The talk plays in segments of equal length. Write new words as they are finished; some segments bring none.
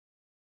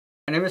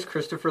My name is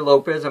Christopher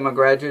Lopez. I'm a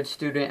graduate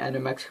student at New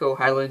Mexico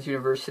Highlands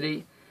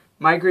University.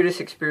 My greatest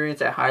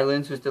experience at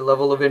Highlands was the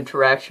level of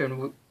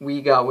interaction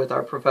we got with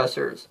our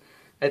professors.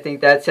 I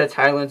think that sets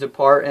Highlands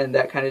apart, and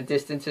that kind of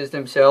distances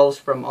themselves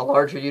from a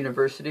larger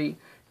university.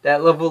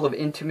 That level of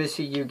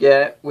intimacy you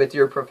get with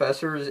your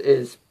professors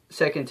is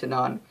second to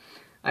none.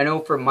 I know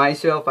for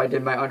myself, I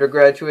did my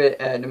undergraduate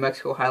at New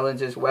Mexico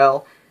Highlands as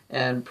well,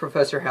 and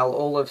Professor Hal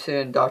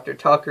Olafson, Dr.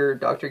 Tucker,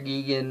 Dr.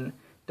 Geegan,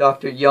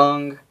 Dr.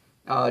 Young,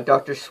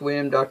 Dr.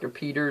 Swim, Dr.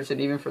 Peters,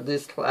 and even for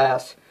this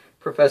class,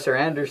 Professor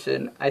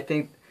Anderson, I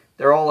think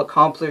they're all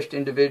accomplished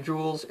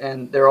individuals,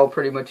 and they're all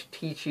pretty much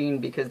teaching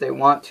because they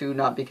want to,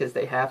 not because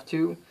they have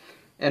to.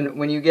 And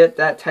when you get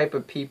that type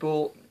of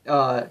people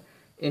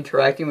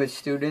interacting with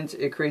students,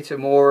 it creates a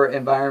more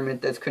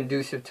environment that's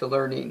conducive to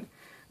learning.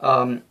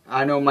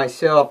 I know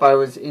myself, I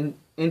was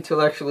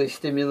intellectually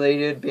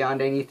stimulated beyond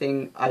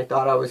anything I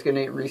thought I was going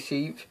to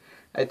receive.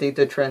 I think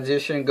the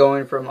transition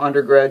going from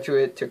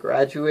undergraduate to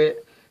graduate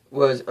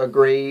was a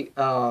great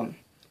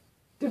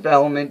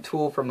development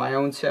tool for my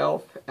own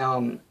self.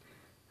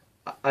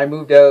 I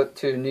moved out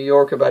to New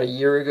York about a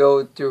year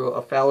ago through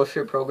a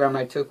fellowship program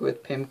I took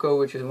with PIMCO,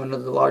 which is one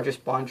of the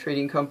largest bond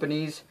trading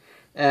companies.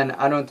 And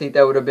I don't think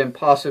that would have been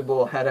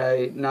possible had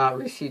I not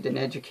received an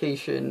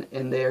education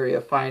in the area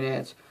of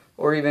finance,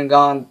 or even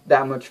gone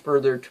that much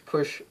further to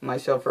push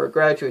myself for a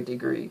graduate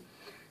degree.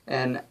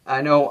 And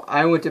I know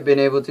I wouldn't have been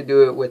able to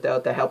do it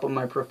without the help of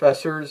my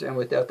professors and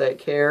without that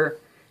care.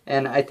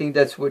 And I think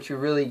that's what you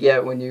really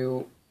get when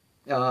you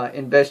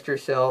invest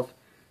yourself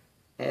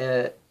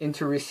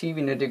into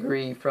receiving a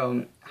degree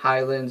from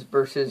Highlands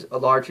versus a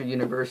larger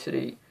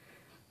university.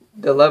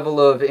 The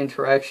level of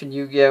interaction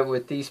you get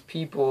with these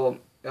people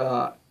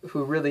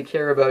who really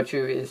care about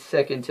you is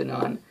second to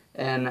none.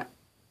 And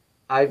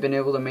I've been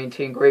able to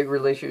maintain great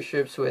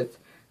relationships with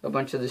a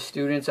bunch of the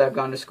students I've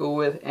gone to school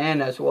with,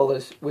 and as well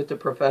as with the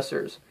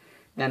professors.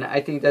 And I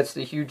think that's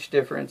the huge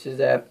difference, is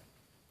that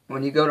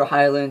when you go to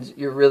Highlands,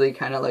 you're really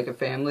kind of like a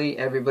family.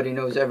 Everybody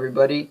knows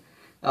everybody.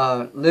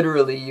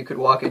 Literally, you could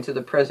walk into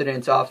the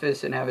president's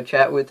office and have a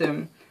chat with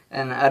him,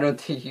 and I don't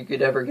think you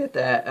could ever get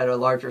that at a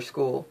larger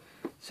school.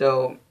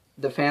 So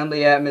the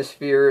family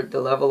atmosphere, the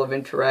level of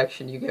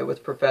interaction you get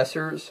with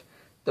professors,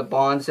 the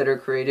bonds that are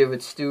created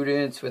with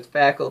students, with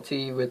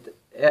faculty, with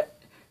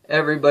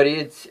everybody,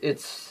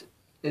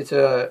 it's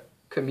a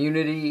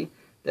community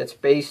that's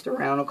based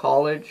around a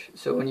college.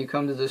 So when you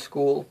come to the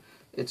school,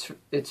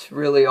 it's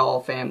really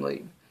all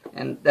family,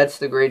 and that's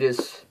the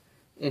greatest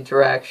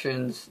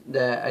interactions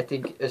that I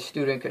think a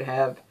student could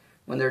have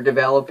when they're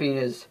developing,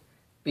 is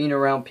being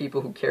around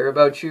people who care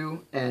about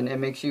you, and it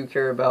makes you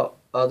care about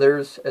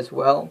others as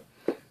well.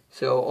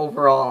 So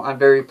overall, I'm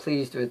very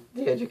pleased with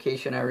the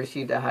education I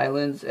received at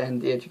Highlands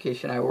and the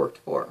education I worked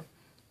for.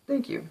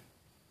 Thank you.